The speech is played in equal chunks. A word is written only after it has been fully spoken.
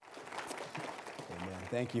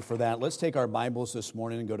Thank you for that. Let's take our Bibles this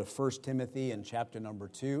morning and go to 1 Timothy in chapter number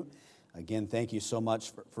 2. Again, thank you so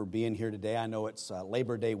much for being here today. I know it's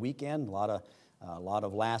Labor Day weekend, a lot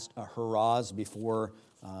of last hurrahs before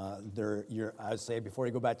I'd say before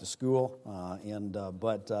you go back to school,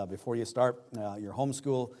 but before you start your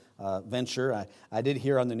homeschool venture. I did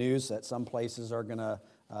hear on the news that some places are going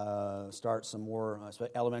to start some more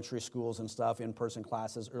elementary schools and stuff, in-person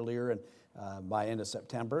classes earlier and by end of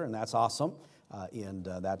September, and that's awesome.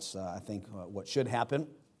 That's I think what should happen.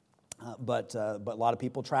 But a lot of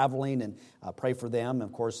people traveling, and pray for them.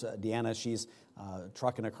 Of course, Deanna, she's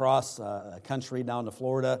trucking across country down to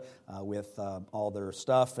Florida with all their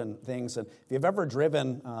stuff and things. And if you've ever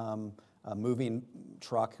driven a moving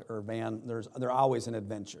truck or van, they're always an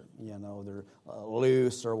adventure. You know, they're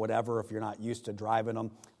loose or whatever if you're not used to driving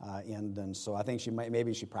them. And so I think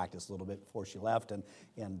maybe she practiced a little bit before she left.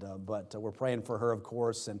 But we're praying for her, of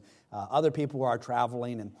course, and other people who are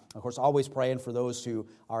traveling, and of course always praying for those who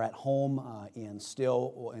are at home and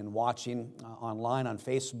still and watching online on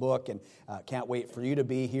Facebook. And can't wait for you to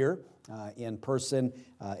be here in person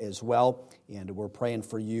as well, and we're praying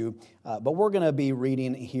for you. But we're going to be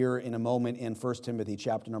reading here in a moment in 1 Timothy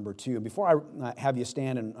chapter number 2. And before I have you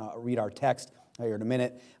stand and read our text here in a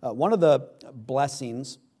minute, one of the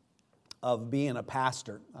blessings of being a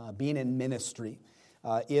pastor, being in ministry,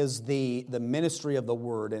 is the ministry of the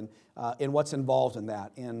Word and what's involved in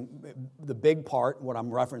that. And the big part, what I'm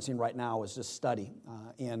referencing right now, is just study.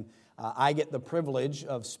 I get the privilege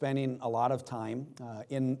of spending a lot of time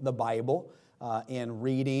in the Bible, and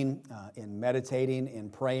reading, and meditating,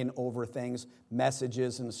 and praying over things,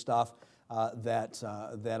 messages and stuff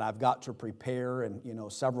that I've got to prepare,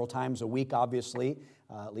 and several times a week, obviously,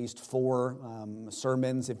 at least 4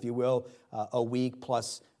 sermons, if you will, a week,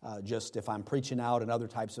 plus just if I'm preaching out and other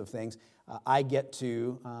types of things. I get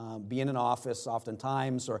to be in an office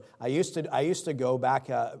oftentimes, or I used to go back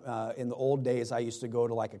in the old days. I used to go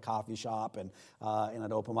to like a coffee shop and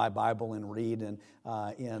I'd open my Bible and read,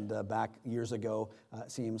 and back years ago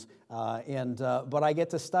it seems, but I get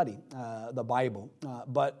to study the Bible.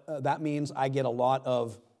 But that means I get a lot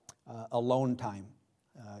of alone time,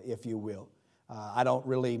 if you will. I don't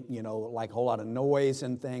really, like a whole lot of noise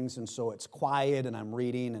and things, and so it's quiet, and I'm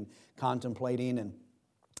reading and contemplating,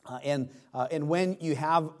 and when you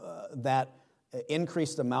have that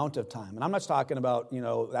increased amount of time, and I'm not talking about,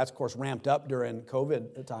 that's of course ramped up during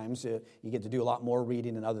COVID times. You get to do a lot more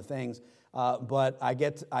reading and other things, but I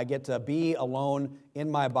get to be alone in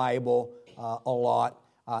my Bible a lot,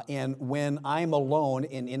 and when I'm alone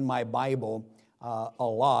and in my Bible a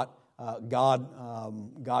lot,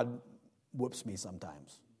 God whoops me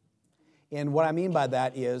sometimes. And what I mean by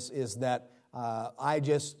that is that I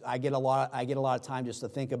get a lot of time just to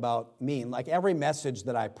think about me. And like every message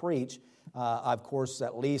that I preach, I of course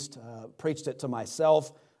at least preached it to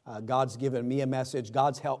myself. God's given me a message.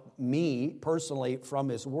 God's helped me personally from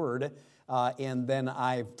His Word, and then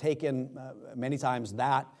I've taken many times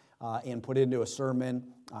that and put it into a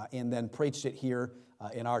sermon, and then preached it here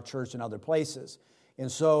in our church and other places. And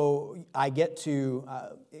so I get to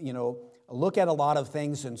look at a lot of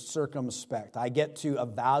things in circumspect. I get to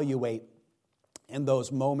evaluate in those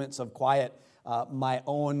moments of quiet my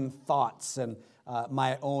own thoughts and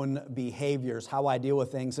my own behaviors, how I deal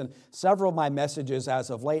with things. And several of my messages as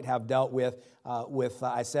of late have dealt with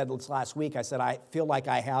I said last week, I said I feel like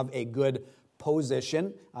I have a good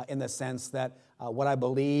position in the sense that what I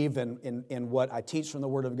believe and what I teach from the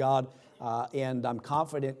Word of God, and I'm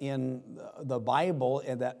confident in the Bible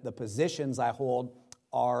and that the positions I hold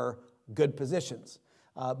are good positions.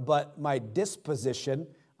 But my disposition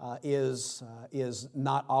is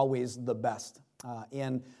not always the best.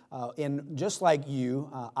 And just like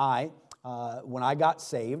you, when I got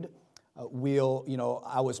saved,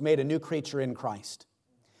 I was made a new creature in Christ.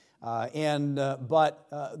 But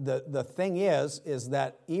the thing is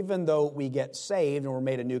that even though we get saved and we're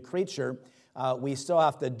made a new creature, we still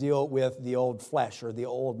have to deal with the old flesh or the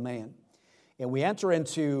old man. And we enter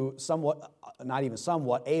into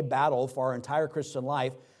a battle for our entire Christian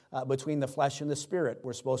life between the flesh and the Spirit.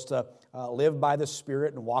 We're supposed to live by the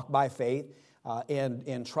Spirit and walk by faith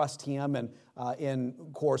and trust Him, and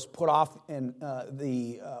of course put off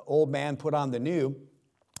the old man, put on the new.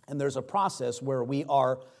 And there's a process where we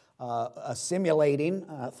are assimilating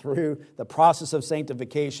through the process of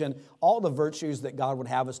sanctification all the virtues that God would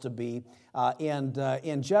have us to be,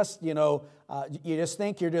 And just, you just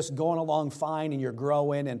think you're just going along fine and you're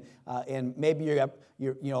growing, and maybe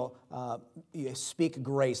you speak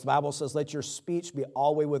grace. The Bible says, "Let your speech be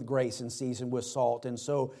always with grace and seasoned with salt." And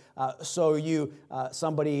so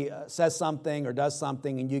somebody says something or does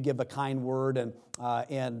something, and you give a kind word,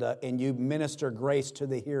 and you minister grace to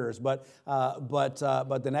the hearers. But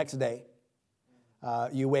the next day,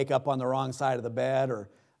 you wake up on the wrong side of the bed, or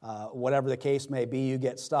whatever the case may be, you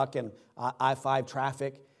get stuck in I-5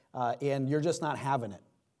 traffic, and you're just not having it.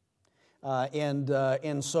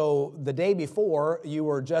 And so the day before, you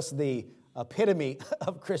were just the epitome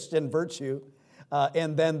of Christian virtue,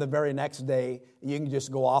 and then the very next day, you can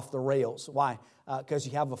just go off the rails. Why? Because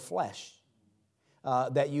you have a flesh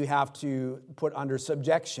that you have to put under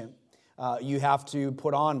subjection. You have to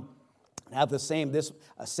put on, have the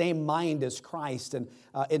same mind as Christ, and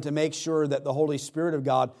to make sure that the Holy Spirit of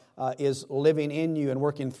God is living in you and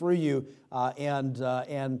working through you, and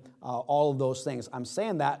all of those things. I'm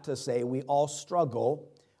saying that to say we all struggle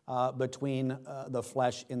between the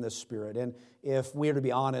flesh and the Spirit, and if we're to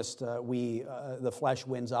be honest, the flesh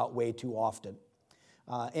wins out way too often.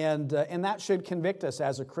 And that should convict us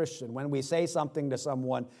as a Christian when we say something to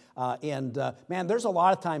someone. Man, there's a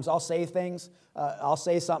lot of times I'll say things, I'll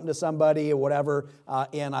say something to somebody or whatever,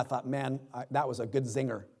 and I thought, man, that was a good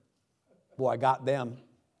zinger. Boy, I got them.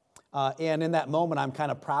 And in that moment, I'm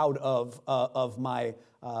kind of proud of my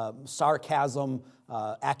sarcasm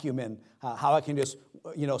acumen, how I can just,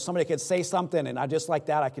 somebody could say something, and I just like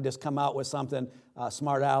that, I could just come out with something,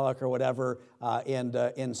 smart aleck or whatever,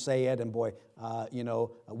 and say it, and boy,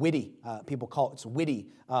 witty. People call it, it's witty,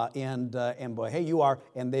 and boy, hey, you are,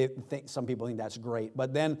 and some people think that's great.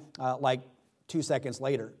 But then, like 2 seconds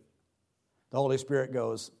later, the Holy Spirit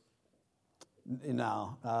goes,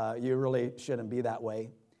 no, you really shouldn't be that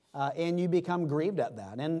way. And you become grieved at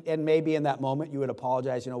that. And maybe in that moment you would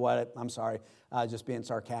apologize, you know what, I'm sorry, just being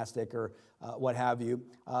sarcastic or what have you.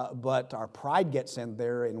 But our pride gets in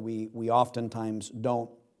there, and we oftentimes don't.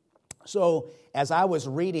 So as I was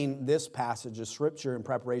reading this passage of Scripture in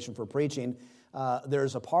preparation for preaching,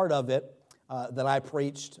 there's a part of it that I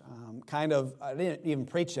preached, I didn't even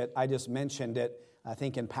preach it, I just mentioned it, I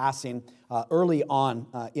think in passing, early on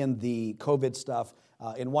in the COVID stuff,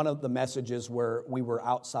 in one of the messages where we were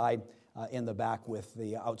outside in the back with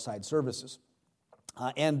the outside services.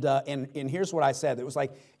 And here's what I said. It was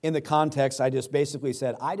like, in the context, I just basically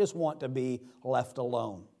said, I just want to be left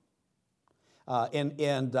alone.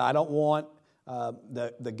 And I don't want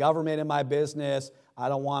the government in my business. I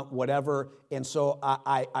don't want whatever. And so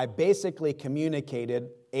I basically communicated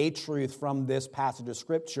a truth from this passage of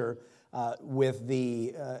Scripture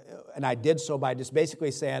and I did so by just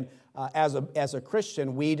basically saying, as a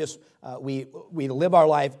Christian, we live our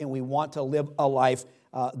life, and we want to live a life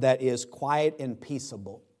that is quiet and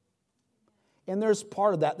peaceable. And there's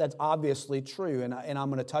part of that that's obviously true, and I'm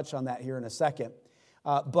going to touch on that here in a second.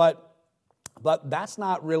 But that's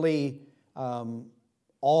not really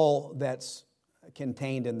all that's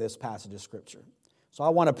contained in this passage of Scripture. So I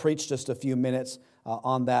want to preach just a few minutes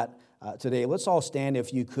on that today. Let's all stand,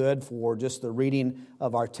 if you could, for just the reading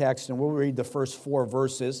of our text, and we'll read the first 4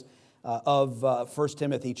 verses of 1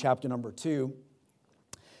 Timothy chapter number 2.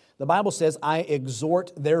 The Bible says, I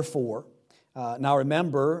exhort therefore. Now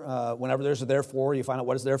remember, whenever there's a therefore, you find out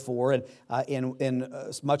what is therefore, and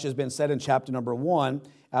much has been said in chapter number 1,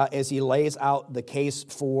 as he lays out the case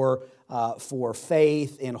for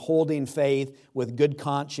faith and holding faith with good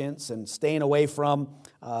conscience and staying away from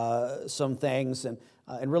some things, and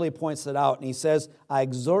really points it out. And he says, I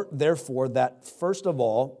exhort therefore that first of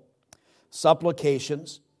all,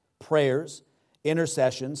 supplications, prayers,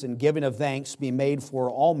 intercessions, and giving of thanks be made for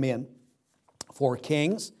all men, for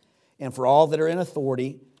kings, and for all that are in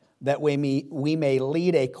authority, that we may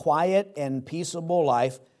lead a quiet and peaceable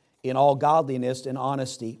life in all godliness and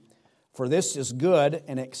honesty. For this is good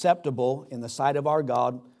and acceptable in the sight of our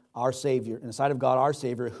God, our Savior, in the sight of God, our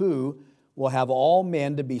Savior, who will have all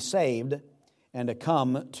men to be saved and to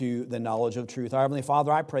come to the knowledge of truth. Our Heavenly Father,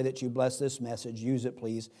 I pray that you bless this message. Use it,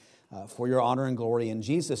 please, for your honor and glory. In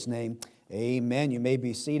Jesus' name, amen. You may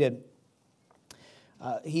be seated.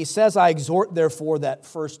 He says, I exhort, therefore, that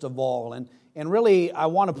first of all. And really, I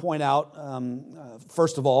want to point out,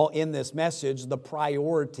 first of all, in this message, the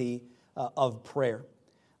priority of prayer.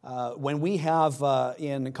 When we have,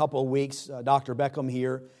 in a couple of weeks, Dr. Beckham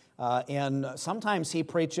here, and sometimes he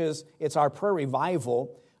preaches, it's our prayer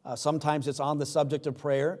revival. Sometimes it's on the subject of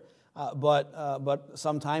prayer, but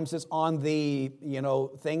sometimes it's on the,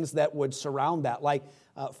 things that would surround that. Like,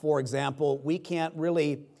 for example, we can't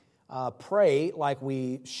really pray like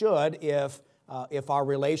we should if if our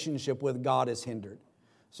relationship with God is hindered.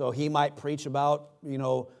 So he might preach about,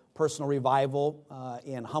 personal revival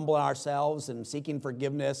and humbling ourselves and seeking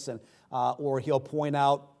forgiveness, and or he'll point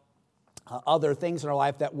out other things in our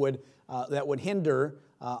life that would hinder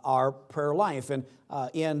our prayer life, or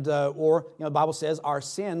the Bible says our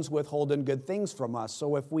sins withholding good things from us.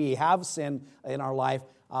 So if we have sin in our life,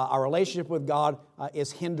 our relationship with God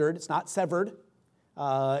is hindered. It's not severed,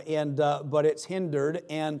 but it's hindered,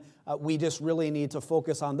 and we just really need to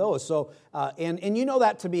focus on those. So, and you know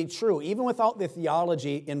that to be true, even without the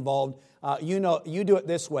theology involved. You do it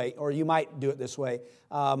this way, or you might do it this way.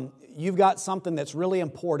 You've got something that's really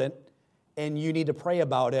important, and you need to pray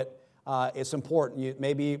about it. It's important.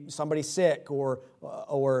 Maybe somebody's sick, or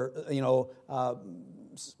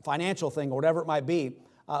financial thing, or whatever it might be.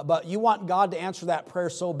 But you want God to answer that prayer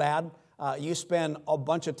so bad, you spend a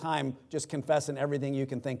bunch of time just confessing everything you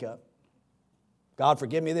can think of. God,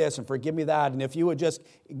 forgive me this and forgive me that, and if you would just,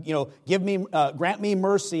 grant me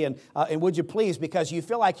mercy, and would you please, because you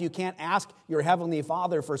feel like you can't ask your Heavenly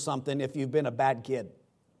Father for something if you've been a bad kid.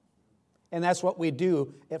 And that's what we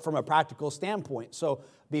do from a practical standpoint. So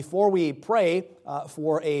before we pray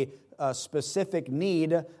for a specific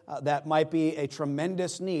need that might be a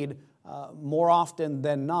tremendous need, more often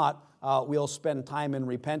than not, we'll spend time in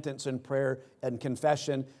repentance and prayer and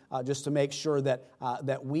confession just to make sure that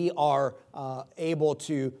we are able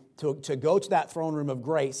to go to that throne room of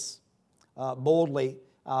grace boldly,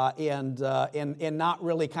 and not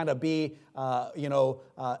really kind of be,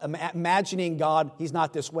 imagining God, He's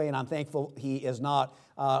not this way, and I'm thankful He is not,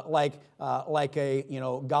 like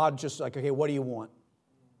God just like, okay, what do you want?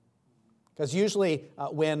 Because usually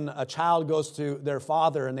when a child goes to their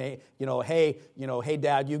father and they, hey,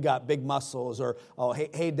 Dad, you got big muscles, or, oh,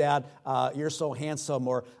 hey, Dad, you're so handsome,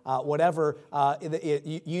 or whatever,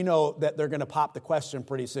 you know that they're going to pop the question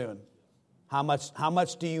pretty soon. How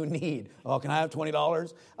much do you need? Oh, can I have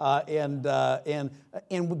 $20?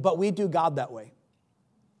 But we do God that way.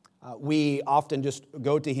 We often just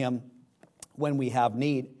go to Him when we have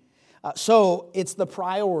need. So it's the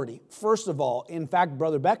priority. First of all, in fact,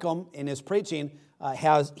 Brother Beckham in his preaching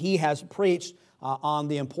has preached on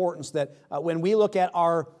the importance that when we look at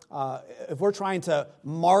if we're trying to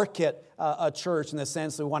market a church in the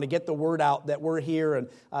sense that we want to get the word out that we're here,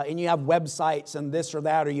 and you have websites and this or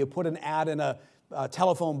that, or you put an ad in a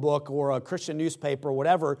telephone book or a Christian newspaper or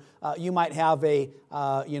whatever, you might have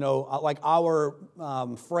like our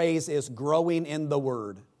phrase is growing in the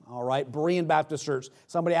Word. All right, Berean Baptist Church.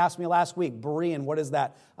 Somebody asked me last week, Berean, what is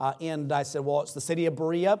that? And I said, well, it's the city of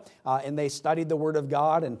Berea, and they studied the Word of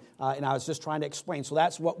God, and I was just trying to explain. So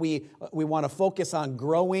that's what we want to focus on,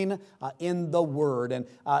 growing in the Word, and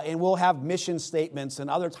we'll have mission statements and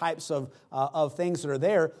other types of things that are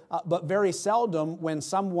there. But very seldom, when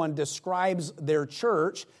someone describes their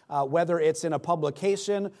church, whether it's in a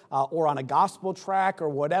publication or on a gospel tract or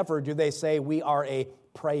whatever, do they say we are a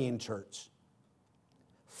praying church?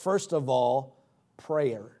 First of all,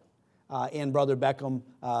 prayer. And Brother Beckham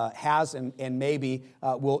has and maybe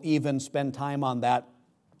will even spend time on that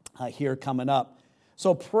here coming up.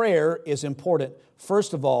 So prayer is important,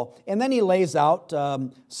 first of all. And then he lays out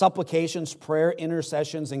supplications, prayer,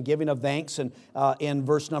 intercessions, and giving of thanks in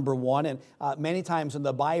verse number 1. And many times in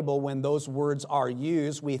the Bible, when those words are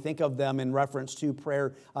used, we think of them in reference to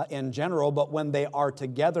prayer in general. But when they are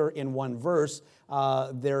together in one verse,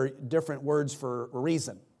 they're different words for a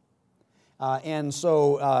reason. And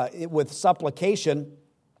so with supplication,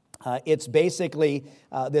 it's basically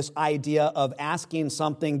this idea of asking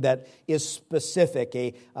something that is specific,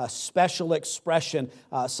 a special expression,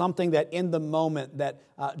 something that in the moment that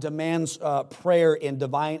demands prayer and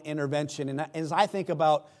divine intervention. And as I think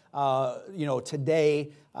about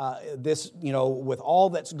today, this with all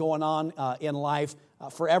that's going on in life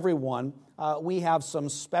for everyone, we have some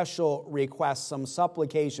special requests, some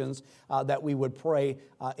supplications that we would pray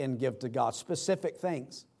and give to God, specific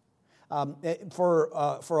things. For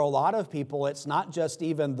a lot of people, it's not just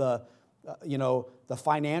even the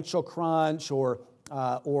financial crunch or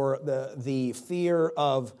the fear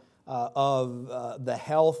of the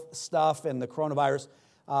health stuff and the coronavirus.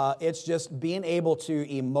 It's just being able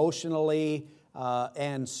to emotionally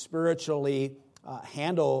and spiritually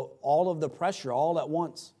handle all of the pressure all at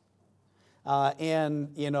once.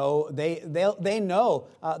 And they know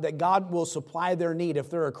that God will supply their need. If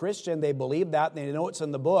they're a Christian, they believe that. They know it's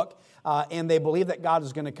in the book, and they believe that God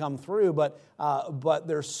is going to come through. But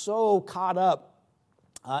they're so caught up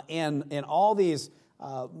in all these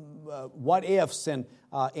what ifs and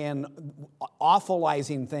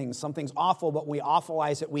awfulizing things. Something's awful, but we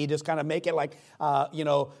awfulize it. We just kind of make it like,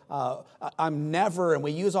 I'm never, and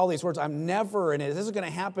we use all these words, I'm never, and this is going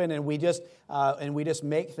to happen, and we just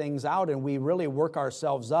make things out, and we really work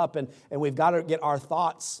ourselves up, and we've got to get our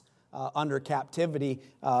thoughts under captivity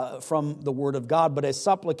from the Word of God. But as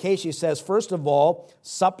supplication, he says, first of all,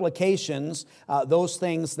 supplications, those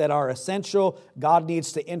things that are essential, God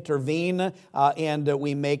needs to intervene, and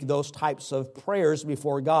we make those types of prayers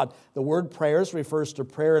before God. The word prayers refers to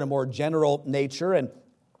prayer in a more general nature, and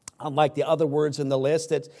unlike the other words in the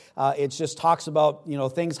list, it just talks about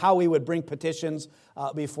things, how we would bring petitions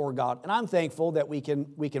before God. And I'm thankful that we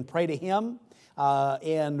can pray to Him.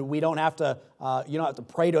 And we don't have to, you don't have to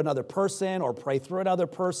pray to another person or pray through another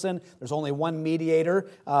person. There's only one mediator.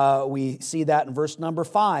 We see that in verse number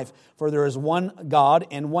 5. For there is one God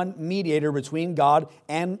and one mediator between God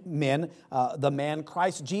and men, the man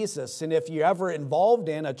Christ Jesus. And if you're ever involved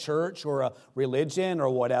in a church or a religion or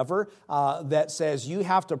whatever that says you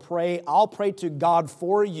have to pray, I'll pray to God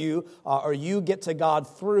for you, or you get to God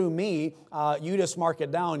through me, you just mark it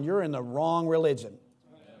down. You're in the wrong religion.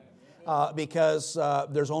 Because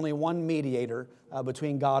there's only one mediator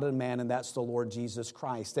between God and man, and that's the Lord Jesus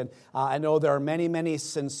Christ. And I know there are many, many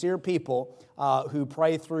sincere people who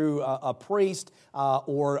pray through a priest,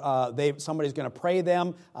 or somebody's going to pray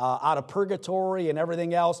them out of purgatory and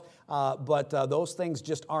everything else, but those things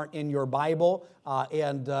just aren't in your Bible,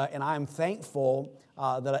 and I'm thankful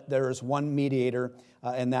that there is one mediator,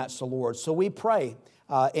 and that's the Lord. So we pray,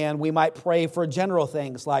 and we might pray for general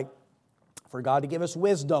things like for God to give us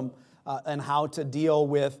wisdom and how to deal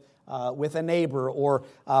with a neighbor,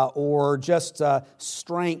 or just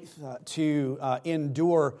strength to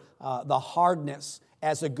endure the hardness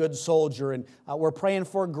as a good soldier. And we're praying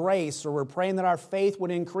for grace, or we're praying that our faith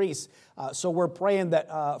would increase. So we're praying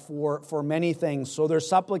that for many things. So there's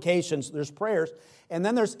supplications, there's prayers, and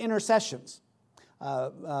then there's intercessions.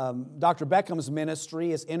 Dr. Beckham's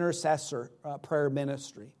ministry is intercessor prayer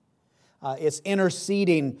ministry. It's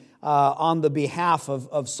interceding on the behalf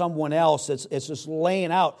of someone else. It's just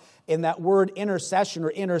laying out. And that word intercession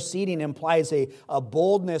or interceding implies a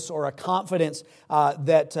boldness or a confidence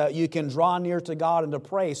that you can draw near to God and to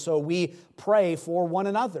pray. So we pray for one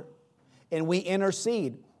another, and we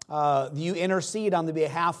intercede. You intercede on the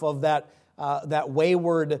behalf of that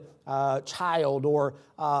wayward child, or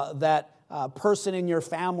that person in your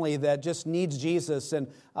family that just needs Jesus, and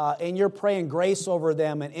you're praying grace over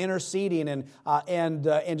them and interceding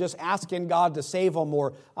and just asking God to save them,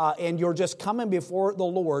 and you're just coming before the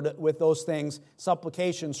Lord with those things: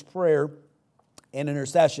 supplications, prayer, and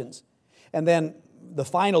intercessions. And then the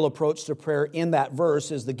final approach to prayer in that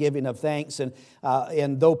verse is the giving of thanks. And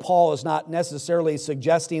though Paul is not necessarily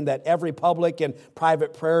suggesting that every public and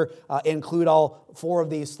private prayer include all four of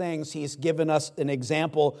these things, he's given us an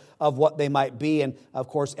example of what they might be. And of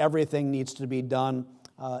course, everything needs to be done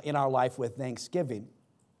in our life with thanksgiving.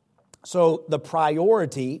 So the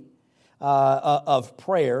priority of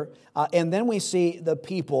prayer, and then we see the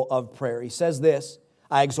people of prayer. He says this: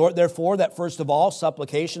 I exhort, therefore, that first of all,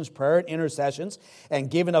 supplications, prayer, and intercessions,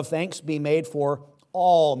 and giving of thanks be made for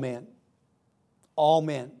all men. All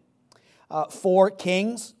men. For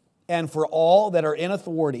kings and for all that are in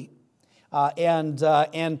authority. And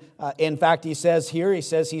in fact, he says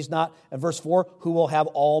he's not, in verse 4, who will have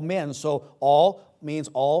all men. So all means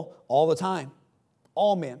all the time.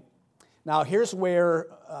 All men. Now, here's where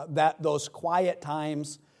those quiet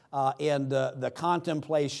times and the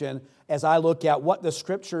contemplation, as I look at what the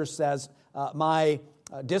Scripture says my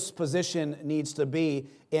disposition needs to be,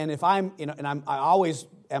 and if I always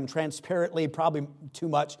am transparently, probably too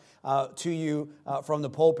much to you from the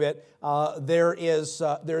pulpit, I'm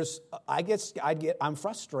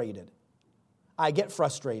frustrated. I get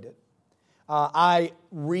frustrated. I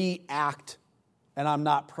react, and I'm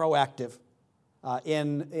not proactive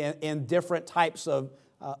in different types of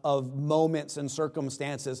moments and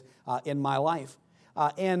circumstances in my life.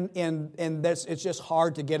 And it's just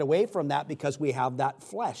hard to get away from that because we have that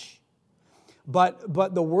flesh.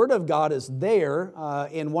 But the Word of God is there,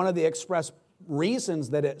 and one of the express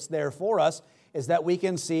reasons that it's there for us is that we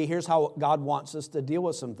can see, here's how God wants us to deal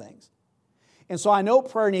with some things. And so I know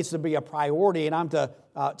prayer needs to be a priority, and I'm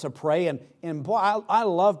to pray, and boy, I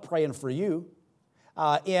love praying for you.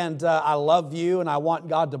 And I love you, and I want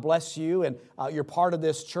God to bless you, and you're part of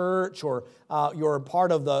this church, or you're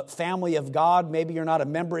part of the family of God. Maybe you're not a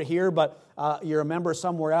member here, but you're a member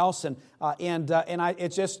somewhere else,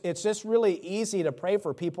 it's just really easy to pray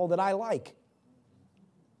for people that I like.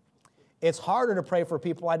 It's harder to pray for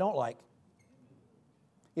people I don't like.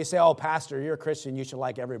 You say, oh, Pastor, you're a Christian, you should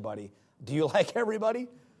like everybody. Do you like everybody?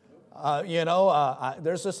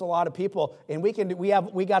 There's just a lot of people, and we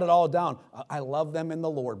got it all down. I love them in the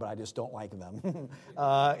Lord, but I just don't like them.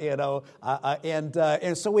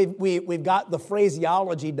 And so we've got the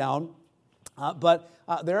phraseology down, but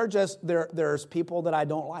there's people that I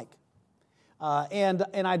don't like. And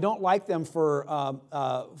I don't like them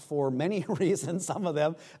for many reasons, some of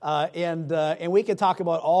them, and we could talk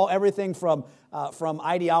about everything from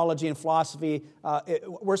ideology and philosophy.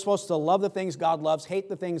 We're supposed to love the things God loves, hate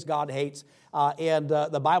the things God hates, and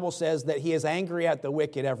the Bible says that He is angry at the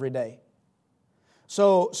wicked every day.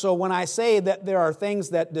 So when I say that there are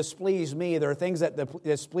things that displease me, there are things that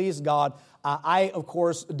displease God, I, of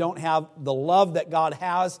course, don't have the love that God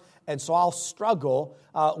has, and so I'll struggle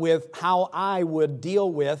with how I would deal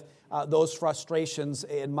with those frustrations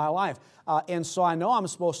in my life. And so I know I'm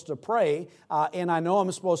supposed to pray, and I know I'm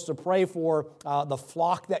supposed to pray for the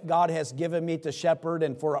flock that God has given me to shepherd,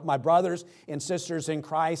 and for my brothers and sisters in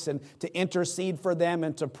Christ, and to intercede for them,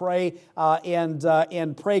 and to pray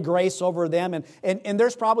and pray grace over them. And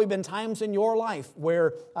there's probably been times in your life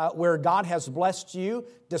where God has blessed you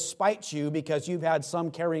despite you, because you've had some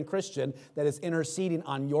caring Christian that is interceding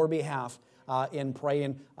on your behalf in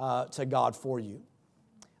praying to God for you.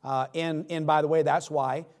 And by the way, that's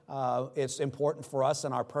why it's important for us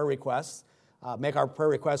in our prayer requests, make our prayer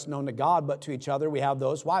requests known to God, but to each other we have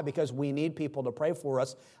those. Why? Because we need people to pray for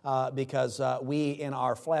us, because we in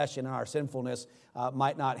our flesh and in our sinfulness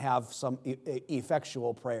might not have some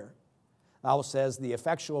effectual prayer. The Bible says the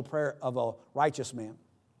effectual prayer of a righteous man,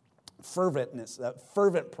 fervent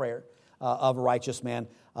prayer of a righteous man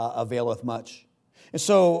availeth much. And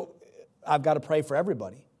so I've got to pray for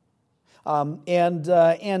everybody.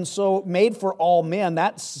 And so made for all men,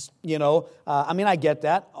 that's, I get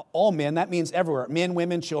that. All men, that means everywhere. Men,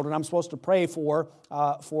 women, children. I'm supposed to pray for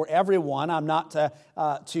everyone. I'm not to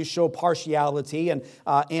show partiality. And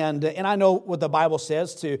I know what the Bible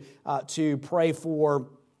says to pray for,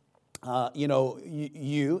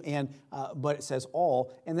 you, but it says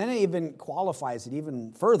all. And then it even qualifies it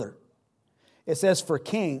even further. It says for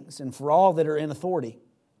kings and for all that are in authority.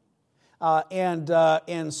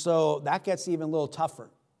 And so that gets even a little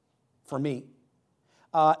tougher for me.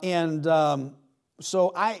 So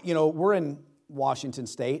we're in Washington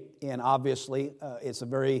State, and obviously it's a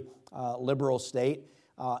very liberal state,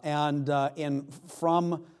 it's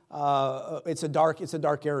a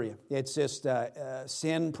dark area. It's just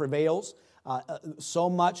sin prevails. So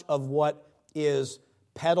much of what is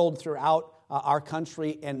peddled throughout our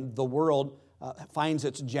country and the world finds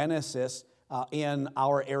its genesis in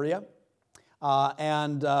our area.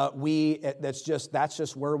 That's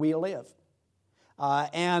just where we live.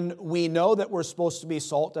 And we know that we're supposed to be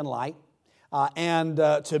salt and light, and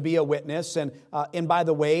to be a witness. And by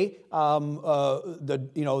the way,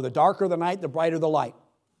 the darker the night, the brighter the light.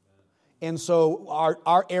 And so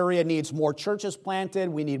our area needs more churches planted.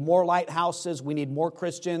 We need more lighthouses. We need more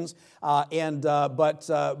Christians. But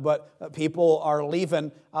people are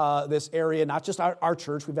leaving this area. Not just our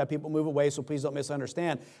church. We've had people move away, so please don't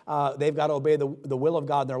misunderstand. They've got to obey the will of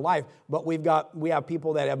God in their life. But we have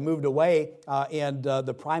people that have moved away, and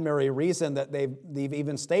the primary reason that they've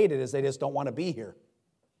even stated is they just don't want to be here.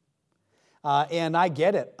 And I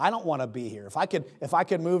get it. I don't want to be here. If I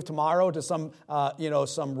could move tomorrow to some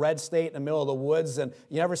red state in the middle of the woods, and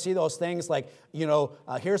you ever see those things like,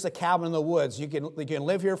 here's a cabin in the woods. You can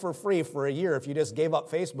live here for free for a year if you just gave up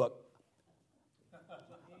Facebook.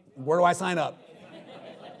 Where do I sign up?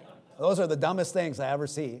 Those are the dumbest things I ever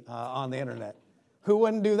see on the internet. Who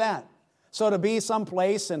wouldn't do that? So to be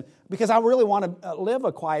someplace, and because I really want to live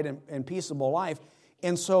a quiet and peaceable life.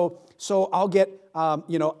 And so I'll get, I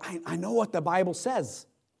know what the Bible says.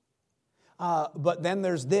 But then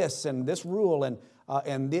there's this and this rule and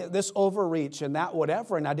this overreach and that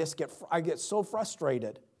whatever, and I get so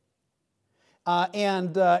frustrated. So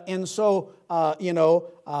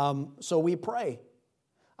we pray.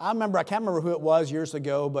 I can't remember who it was years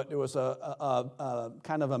ago, but it was a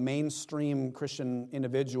kind of a mainstream Christian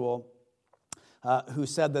individual who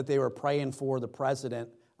said that they were praying for the president,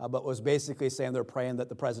 but was basically saying they're praying that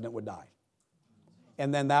the president would die.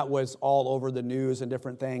 And then that was all over the news and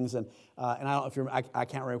different things. And I don't know if I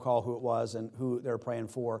can't recall who it was and who they were praying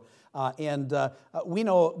for. We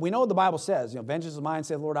know what the Bible says. Vengeance is mine,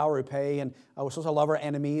 saith the Lord, I will repay. And we're supposed to love our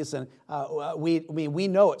enemies. And we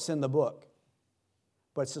know it's in the book,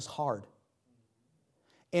 but it's just hard.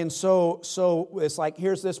 And so it's like,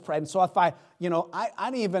 here's this prayer. And so if I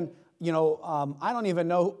don't even know.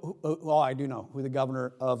 Well, I do know who the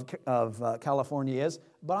governor of California is,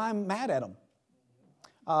 but I'm mad at him.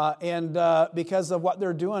 and because of what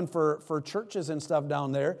they're doing for churches and stuff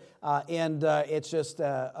down there. It's just,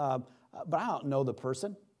 but I don't know the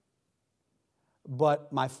person.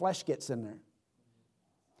 But my flesh gets in there.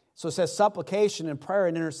 So it says supplication and prayer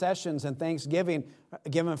and intercessions and thanksgiving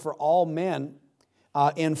given for all men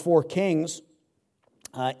and for kings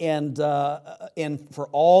and for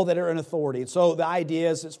all that are in authority. So the idea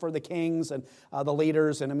is it's for the kings and the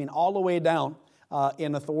leaders and all the way down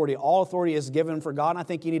in authority. All authority is given for God. And I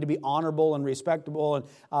think you need to be honorable and respectable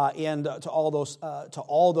and to all those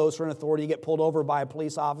who are in authority. You get pulled over by a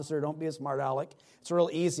police officer, don't be a smart aleck. It's real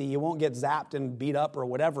easy. You won't get zapped and beat up or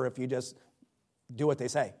whatever if you just do what they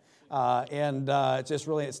say. It's just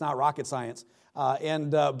really, it's not rocket science.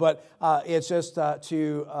 But it's just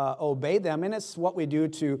to obey them. And it's what we do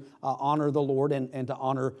to honor the Lord and to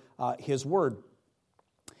honor His Word.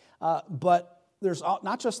 But there's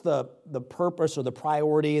not just the purpose or the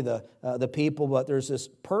priority, the people, but there's this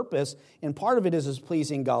purpose. And part of it is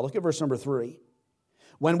pleasing God. Look at verse number 3.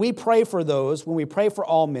 When we pray for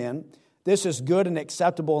all men, this is good and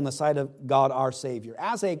acceptable in the sight of God our Savior.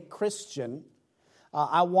 As a Christian,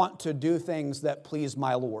 I want to do things that please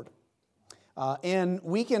my Lord. And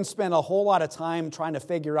we can spend a whole lot of time trying to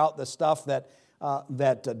figure out the stuff that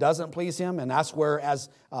doesn't please Him. And that's where, as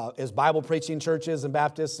Bible preaching churches and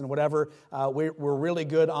Baptists and whatever, we're really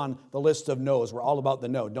good on the list of no's. We're all about the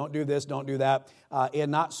no. Don't do this, don't do that.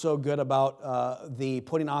 And not so good about the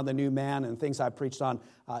putting on the new man and things I preached on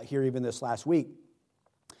here even this last week.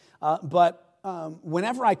 But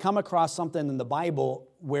whenever I come across something in the Bible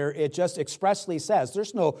where it just expressly says,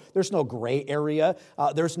 there's no gray area,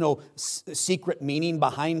 there's no secret meaning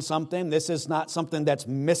behind something. This is not something that's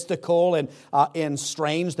mystical and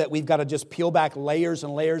strange that we've got to just peel back layers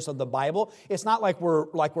and layers of the Bible. It's not like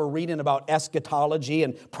we're reading about eschatology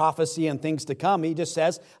and prophecy and things to come. He just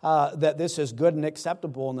says that this is good and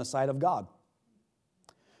acceptable in the sight of God.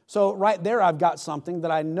 So right there, I've got something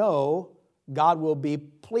that I know God will be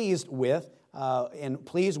pleased with. And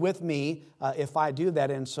pleased with me if I do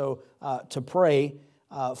that. And so to pray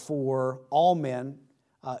for all men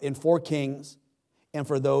and for kings and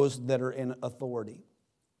for those that are in authority.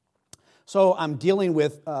 So I'm dealing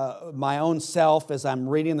with my own self as I'm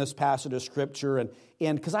reading this passage of Scripture and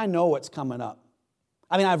because I know what's coming up.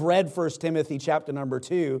 I've read 1 Timothy chapter number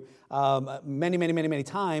 2 many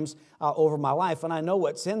times over my life, and I know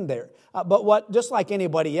what's in there. But just like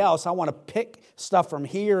anybody else, I want to pick stuff from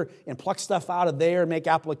here and pluck stuff out of there and make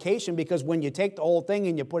application, because when you take the whole thing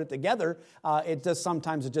and you put it together,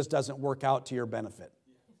 sometimes it just doesn't work out to your benefit.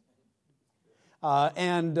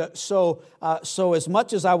 So as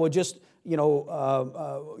much as I would just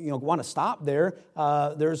want to stop there,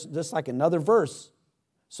 there's just like another verse.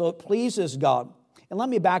 So it pleases God. And let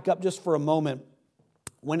me back up just for a moment.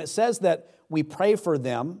 When it says that we pray for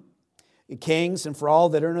them, kings and for all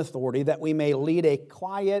that are in authority, that we may lead a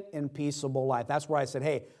quiet and peaceable life. That's where I said,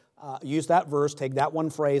 hey, use that verse, take that one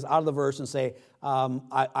phrase out of the verse and say,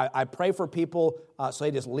 I pray for people so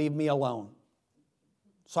they just leave me alone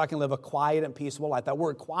so I can live a quiet and peaceable life. That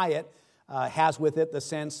word quiet has with it the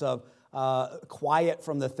sense of quiet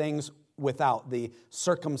from the things without, the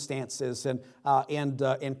circumstances and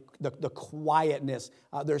the quietness.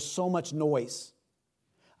 There's so much noise.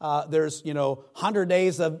 There's 100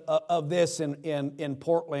 days of this in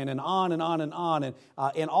Portland and on and on and on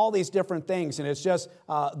and all these different things, and it's just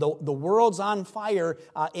the world's on fire.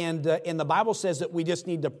 And the Bible says that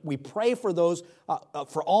we pray for those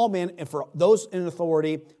for all men and for those in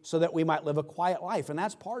authority so that we might live a quiet life, and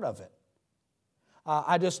that's part of it.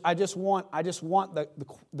 I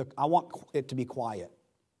want it to be quiet.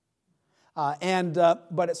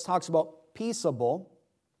 But it talks about peaceable,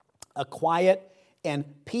 a quiet and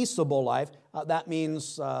peaceable life. That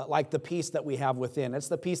means like the peace that we have within. It's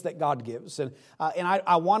the peace that God gives. And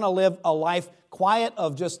I want to live a life quiet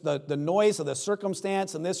of just the noise of the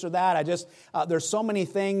circumstance and this or that. There's so many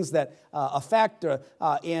things that affect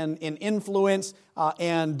and influence,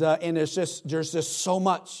 and there's just so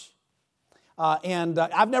much.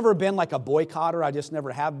 I've never been like a boycotter. I just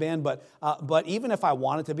never have been. But even if I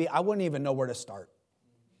wanted to be, I wouldn't even know where to start.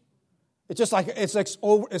 It's just like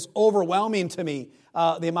it's overwhelming to me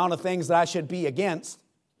the amount of things that I should be against.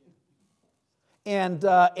 And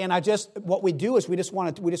what we do is we just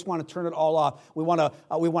want to turn it all off. We want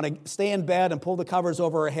to stay in bed and pull the covers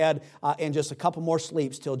over our head and just a couple more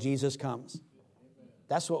sleeps till Jesus comes.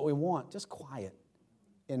 That's what we want. Just quiet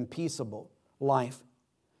and peaceable life.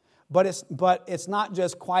 But it's not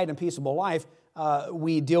just quiet and peaceable life.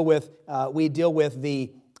 We deal with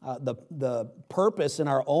the purpose in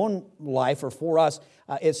our own life, or for us.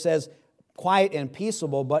 It says quiet and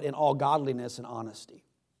peaceable, but in all godliness and honesty.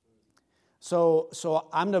 So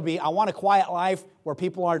I want a quiet life where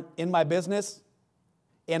people aren't in my business,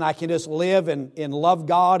 and I can just live and love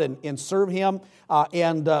God and serve Him.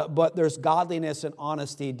 But there's godliness and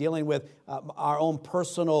honesty, dealing with our own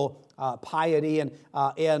personal piety, and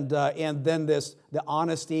then the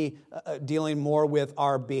honesty dealing more with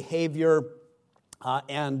our behavior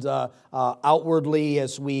and outwardly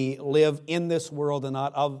as we live in this world and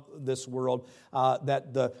not of this world.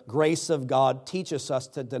 That the grace of God teaches us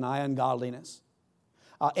to deny ungodliness,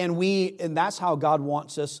 and that's how God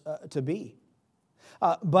wants us to be.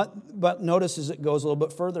 But notice as it goes a little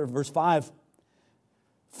bit further, verse 5,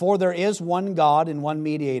 for there is one God and one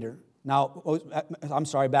mediator. Now, I'm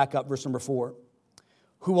sorry, back up, verse number 4.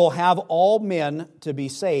 Who will have all men to be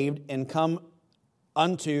saved and come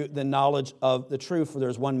unto the knowledge of the truth. For there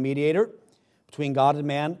is one mediator between God and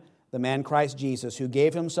man, the man Christ Jesus, who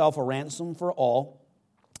gave Himself a ransom for all,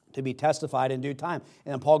 to be testified in due time.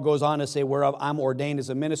 And Paul goes on to say, whereof I'm ordained as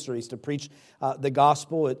a minister. He's to preach the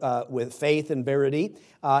gospel with faith and verity.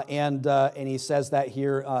 And he says that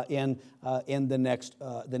here in the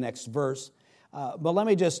next verse. But let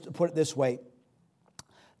me just put it this way.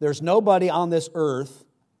 There's nobody on this earth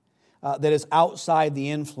that is outside the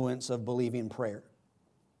influence of believing prayer.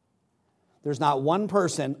 There's not one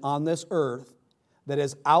person on this earth that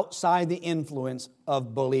is outside the influence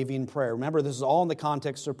of believing prayer. Remember, this is all in the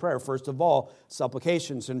context of prayer. First of all,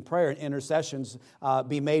 supplications and prayer and intercessions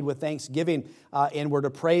be made with thanksgiving. And we're to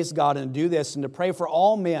praise God and do this and to pray for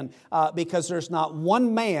all men, because there's not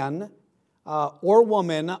one man or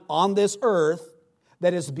woman on this earth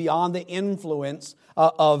that is beyond the influence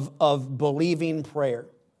of believing prayer.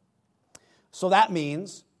 So that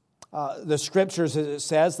means the Scriptures, as it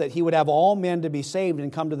says, that He would have all men to be saved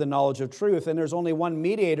and come to the knowledge of truth. And there's only one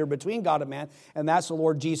mediator between God and man, and that's the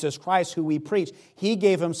Lord Jesus Christ, who we preach. He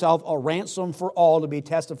gave Himself a ransom for all to be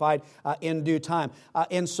testified in due time.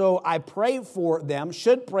 And so I pray for them,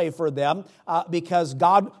 should pray for them, because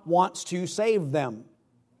God wants to save them.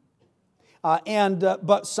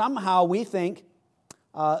 But somehow we think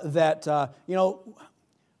that,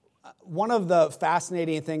 one of the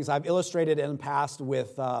fascinating things I've illustrated in the past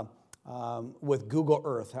with Google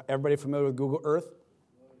Earth. Everybody familiar with Google Earth?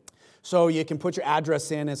 So you can put your address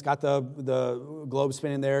in. It's got the globe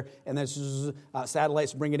spinning there, and then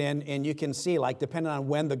satellites bring it in, and you can see, like, depending on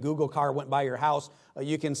when the Google car went by your house,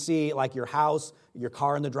 you can see, like, your house, your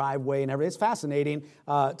car in the driveway, and everything. It's fascinating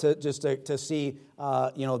to see,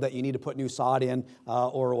 that you need to put new sod in,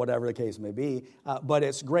 or whatever the case may be. But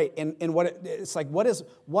it's great. And it's like,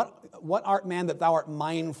 what art man that thou art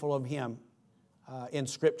mindful of him in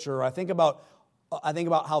Scripture? I think about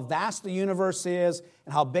how vast the universe is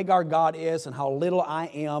and how big our God is and how little I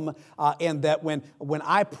am, and that when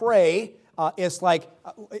I pray, it's like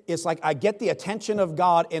I get the attention of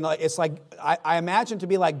God, and it's like I imagine to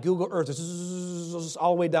be like Google Earth, it's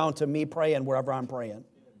all the way down to me praying wherever I'm praying,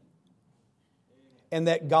 and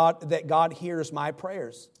that God hears my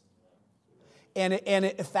prayers. And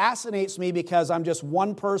it fascinates me because I'm just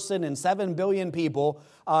one person and 7 billion people,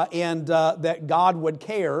 and that God would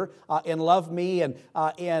care and love me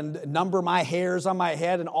and number my hairs on my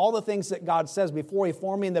head and all the things that God says. Before He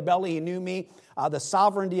formed me in the belly, He knew me, the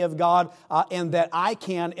sovereignty of God, and that I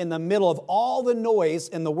can, in the middle of all the noise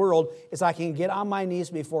in the world, is I can get on my knees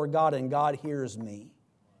before God and God hears me.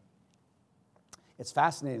 It's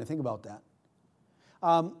fascinating to think about that.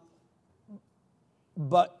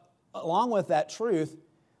 But along with that truth,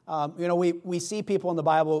 we see people in the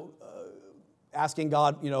Bible asking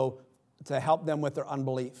God, to help them with their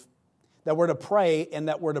unbelief. That we're to pray, and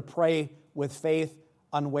that we're to pray with faith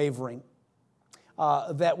unwavering.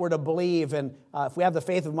 That we're to believe, and if we have the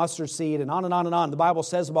faith of mustard seed, and on and on and on. The Bible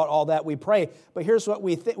says about all that we pray. But here's what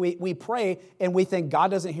we think: we pray, and we think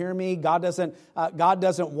God doesn't hear me. God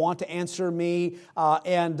doesn't want to answer me.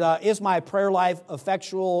 And is my prayer life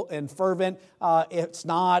effectual and fervent? It's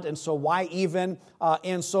not, and so why even?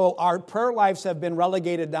 And so our prayer lives have been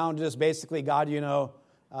relegated down to just basically, God, you know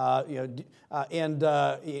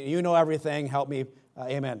everything. Help me,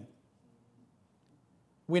 amen.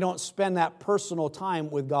 We don't spend that personal time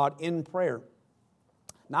with God in prayer.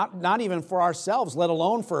 Not even for ourselves, let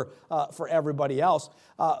alone for everybody else.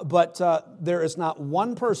 But there is not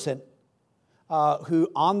one person who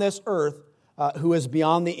on this earth who is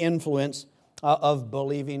beyond the influence of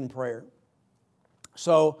believing prayer.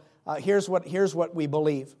 So here's what we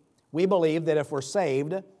believe. We believe that if we're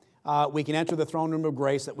saved, we can enter the throne room of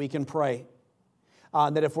grace, that we can pray.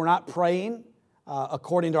 That if we're not praying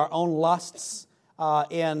according to our own lusts,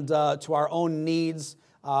 and to our own needs,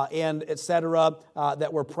 and etc.,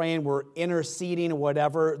 that we're praying, we're interceding,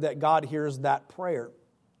 whatever, that God hears that prayer.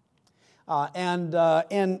 And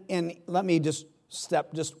let me just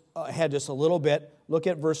step just ahead just a little bit. Look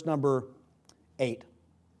at verse number 8.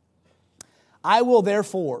 I will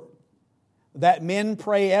therefore that men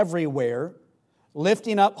pray everywhere,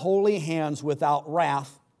 lifting up holy hands without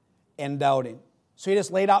wrath and doubting. So he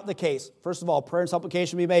just laid out the case. First of all, prayer and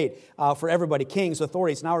supplication be made for everybody, kings,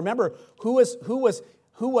 authorities. Now remember, who was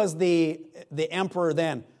the emperor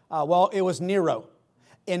then? Well, it was Nero.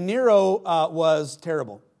 And Nero was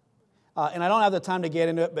terrible. And I don't have the time to get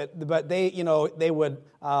into it, but they would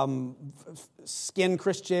skin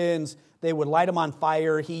Christians. They would light them on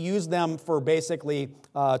fire. He used them for basically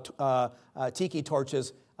tiki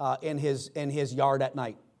torches in his yard at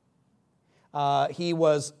night. He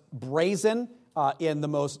was brazen in the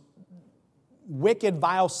most wicked,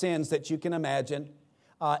 vile sins that you can imagine.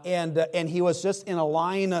 And he was just in a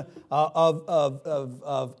line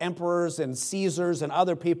of emperors and Caesars and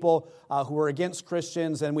other people who were against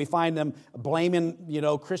Christians, and we find them blaming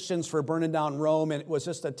Christians for burning down Rome, and it was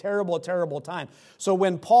just a terrible, terrible time. So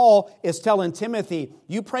when Paul is telling Timothy,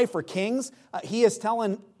 you pray for kings, he is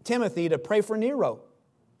telling Timothy to pray for Nero.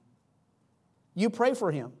 You pray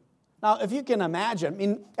for him. Now, if you can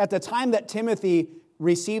imagine, at the time that Timothy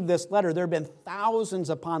received this letter, there have been thousands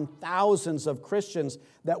upon thousands of Christians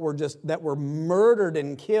that were murdered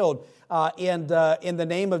and killed in the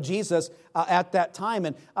name of Jesus at that time,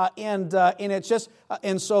 and it's just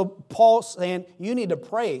and so Paul's saying you need to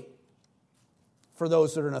pray for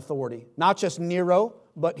those that are in authority, not just Nero,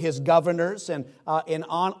 but his governors and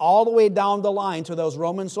on all the way down the line to those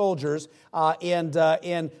Roman soldiers,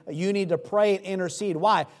 and you need to pray and intercede.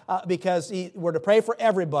 Why? Because we're to pray for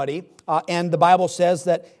everybody, and the Bible says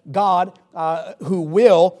that God, who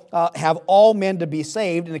will have all men to be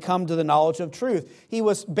saved and to come to the knowledge of truth. He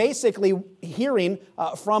was basically hearing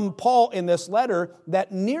from Paul in this letter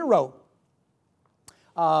that Nero,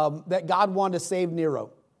 that God wanted to save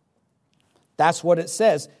Nero. That's what it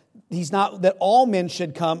says. He's not that all men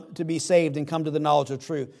should come to be saved and come to the knowledge of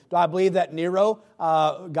truth. Do I believe that Nero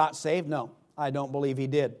got saved? No, I don't believe he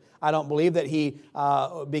did. I don't believe that he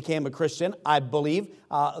became a Christian. I believe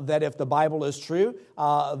that if the Bible is true,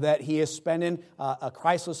 that he is spending a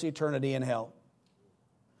Christless eternity in hell.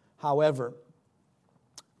 However,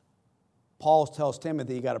 Paul tells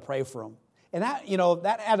Timothy you got to pray for him, and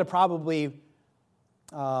that had to probably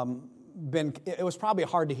it was probably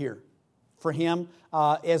hard to hear for him,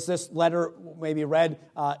 as this letter maybe read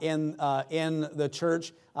in the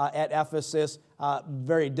church at Ephesus,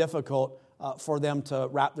 very difficult for them to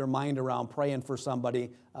wrap their mind around praying for somebody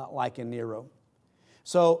like in Nero.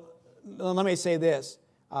 So let me say this: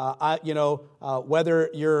 whether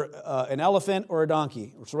you're an elephant or a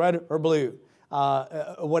donkey, or red or blue,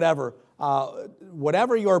 whatever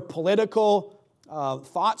your political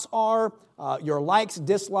thoughts are, your likes,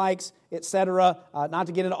 dislikes, etc. Not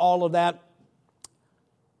to get into all of that.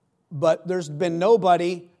 But there's been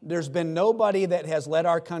nobody that has led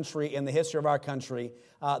our country in the history of our country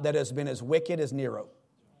that has been as wicked as Nero.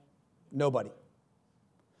 Nobody.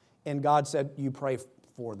 And God said, you pray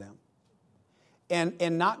for them.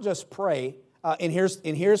 And not just pray. And here's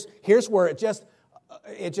where it just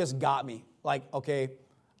got me. Like, okay,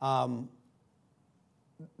 it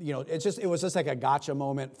was just like a gotcha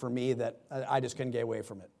moment for me that I just couldn't get away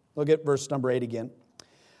from it. Look at verse number 8 again.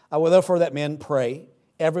 I will therefore that men pray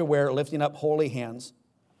everywhere, lifting up holy hands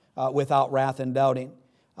without wrath and doubting.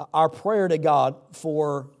 Our prayer to God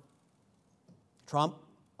for Trump,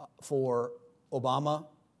 for Obama,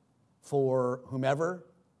 for whomever,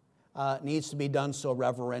 needs to be done so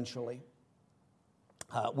reverentially.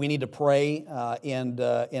 We need to pray and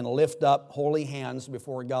lift up holy hands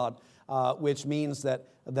before God, which means that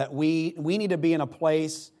we need to be in a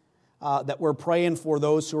place that we're praying for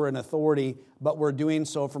those who are in authority, but we're doing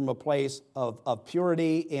so from a place of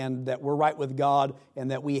purity, and that we're right with God,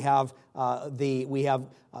 and that we have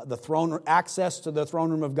the throne access to the throne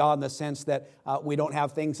room of God, in the sense that we don't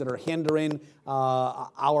have things that are hindering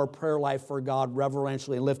our prayer life for God,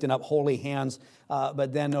 reverentially lifting up holy hands.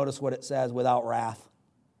 But then notice what it says: without wrath.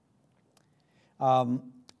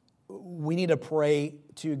 We need to pray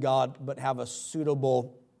to God, but have a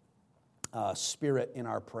suitable spirit in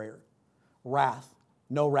our prayer. Wrath,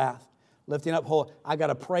 no wrath. Lifting up holy. I've got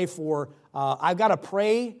to pray for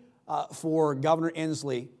Governor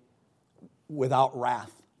Inslee without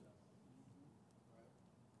wrath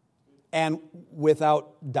and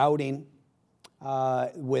without doubting,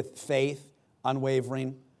 with faith,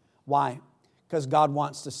 unwavering. Why? Because God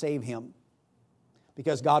wants to save him.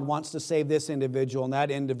 Because God wants to save this individual and that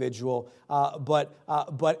individual. But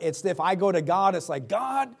it's if I go to God, it's like,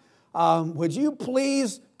 God, would you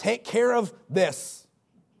please take care of this?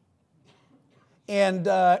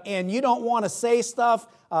 and you don't want to say stuff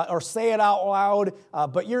or say it out loud,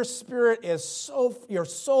 but your spirit is you're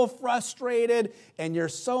so frustrated and you're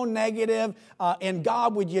so negative, and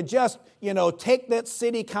God, would you just, take that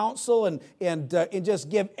city council and just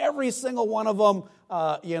give every single one of them,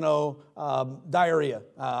 diarrhea.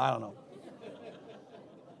 I don't know.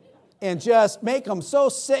 And just make them so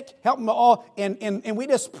sick, help them all, and we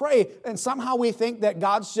just pray, and somehow we think that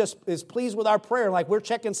God's just is pleased with our prayer, like we're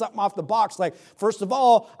checking something off the box, like, first of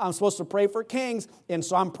all, I'm supposed to pray for kings, and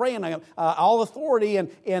so I'm praying all authority,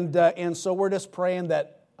 and so we're just praying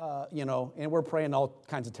that, and we're praying all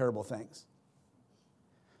kinds of terrible things.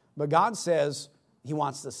 But God says He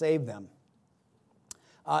wants to save them,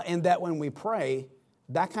 and that when we pray,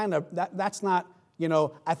 that's not,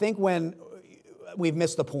 I think when we've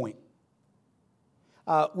missed the point.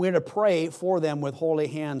 We're to pray for them with holy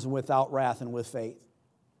hands and without wrath and with faith.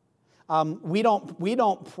 We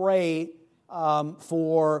don't pray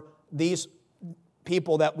for these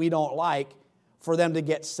people that we don't like for them to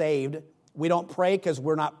get saved. We don't pray because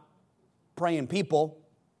we're not praying people,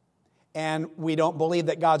 and we don't believe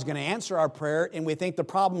that God's going to answer our prayer, and we think the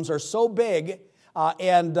problems are so big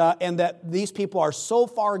and that these people are so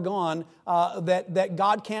far gone that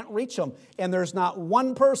God can't reach them. And there's not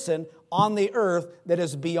one person on the earth that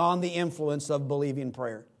is beyond the influence of believing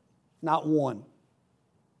prayer. Not one.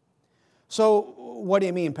 So what do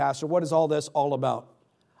you mean, Pastor? What is all this all about?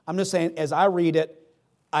 I'm just saying, as I read it,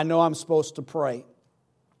 I know I'm supposed to pray.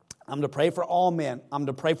 I'm to pray for all men. I'm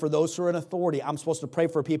to pray for those who are in authority. I'm supposed to pray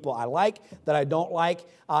for people I like, that I don't like,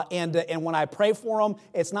 and when I pray for them,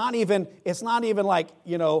 it's not even like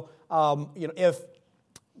if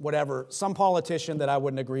whatever some politician that I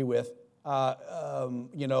wouldn't agree with,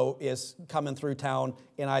 is coming through town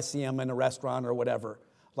and I see him in a restaurant or whatever.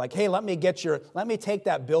 Like, hey, let me take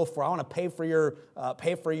that bill I want to pay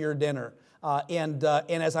for your dinner. And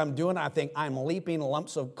as I'm doing it, I think I'm heaping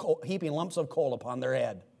lumps of coal upon their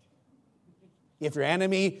head. If your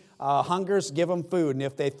enemy hungers, give them food, and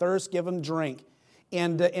if they thirst, give them drink.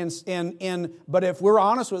 But if we're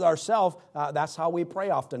honest with ourselves, that's how we pray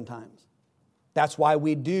oftentimes. That's why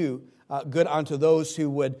we do good unto those who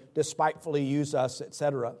would despitefully use us,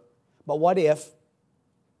 etc. But what if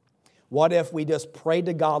we just pray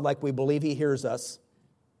to God like we believe He hears us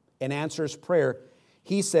and answers prayer?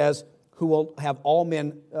 He says, who will have all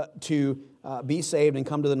men to be saved and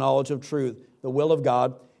come to the knowledge of truth, the will of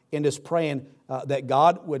God, and is praying that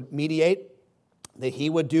God would mediate, that He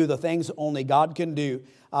would do the things only God can do,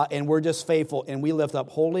 and we're just faithful, and we lift up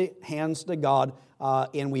holy hands to God,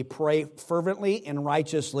 and we pray fervently and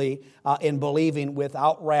righteously in believing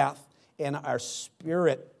without wrath, and our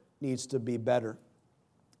spirit needs to be better.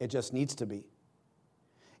 It just needs to be.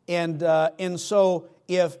 And so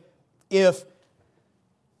if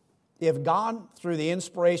God, through the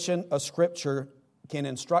inspiration of Scripture, can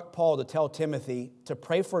instruct Paul to tell Timothy to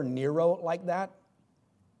pray for Nero like that,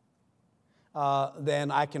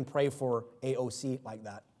 then I can pray for AOC like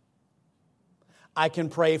that. I can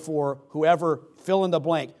pray for whoever, fill in the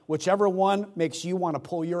blank, whichever one makes you want to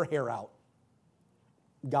pull your hair out.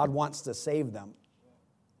 God wants to save them.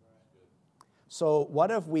 So what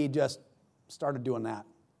if we just started doing that?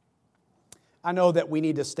 I know that we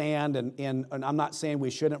need to stand, and I'm not saying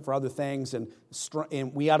we shouldn't for other things, and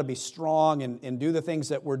we ought to be strong and do the things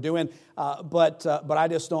that we're doing, but I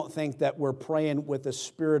just don't think that we're praying with the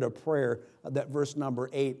spirit of prayer that verse number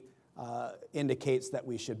 8 indicates that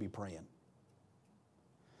we should be praying.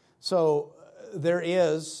 So there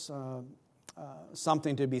is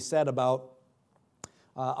something to be said about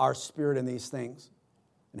our spirit in these things,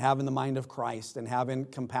 and having the mind of Christ, and having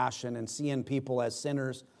compassion, and seeing people as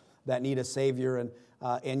sinners that need a Savior, and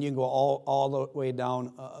you can go all the way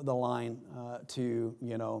down the line to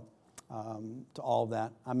all of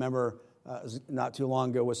that. I remember not too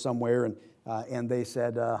long ago was somewhere, and they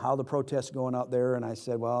said, "How are the protests going out there?" And I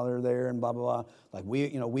said, "Well, they're there," and blah blah blah. Like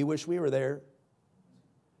we wish we were there,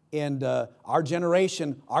 and our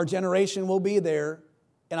generation will be there.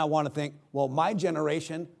 And I want to think, well, my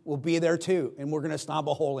generation will be there too, and we're going to stomp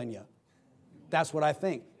a hole in you. That's what I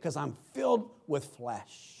think, because I'm filled with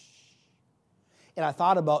flesh. And I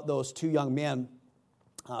thought about those two young men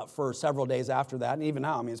for several days after that, and even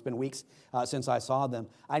now, it's been weeks since I saw them.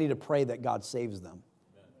 I need to pray that God saves them.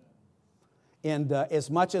 And as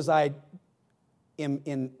much as I am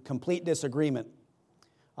in complete disagreement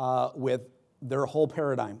with their whole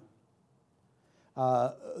paradigm,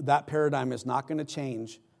 that paradigm is not going to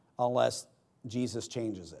change unless Jesus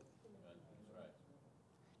changes it.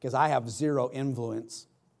 Because I have zero influence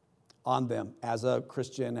on them as a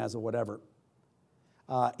Christian, as a whatever.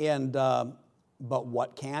 But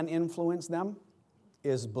what can influence them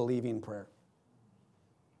is believing prayer.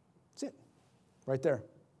 That's it, right there.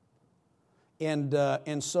 And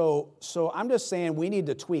so I'm just saying we need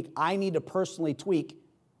to tweak. I need to personally tweak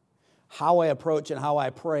how I approach and how I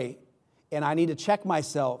pray. And I need to check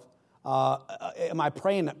myself. Am I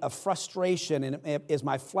praying a frustration? And is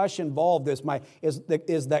my flesh involved? Is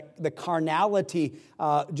the carnality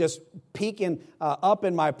just peaking up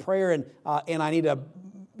in my prayer? And I need to,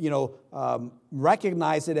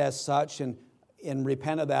 recognize it as such and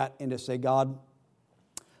repent of that and to say, God,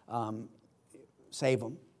 save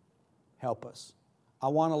them. Help us. I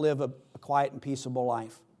want to live a quiet and peaceable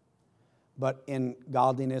life, but in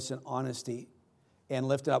godliness and honesty, and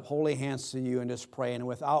lift up holy hands to you and just pray. And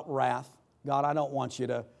without wrath, God, I don't want you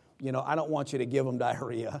to, I don't want you to give them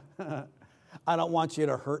diarrhea. I don't want you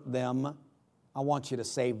to hurt them. I want you to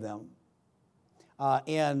save them.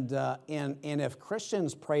 And if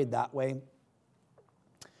Christians prayed that way,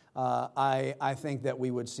 I think that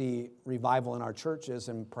we would see revival in our churches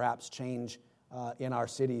and perhaps change in our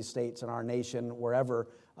cities, states, and our nation, wherever,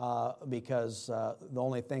 because the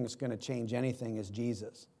only thing that's going to change anything is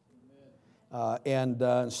Jesus.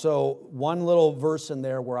 So one little verse in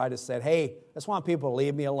there where I just said, hey, I just want people to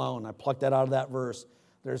leave me alone. I plucked that out of that verse.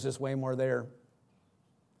 There's just way more there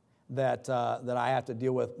that I have to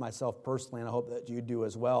deal with myself personally, and I hope that you do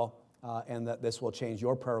as well, and that this will change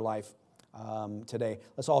your prayer life today.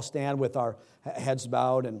 Let's all stand with our heads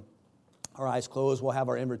bowed and our eyes closed. We'll have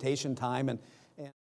our invitation time. And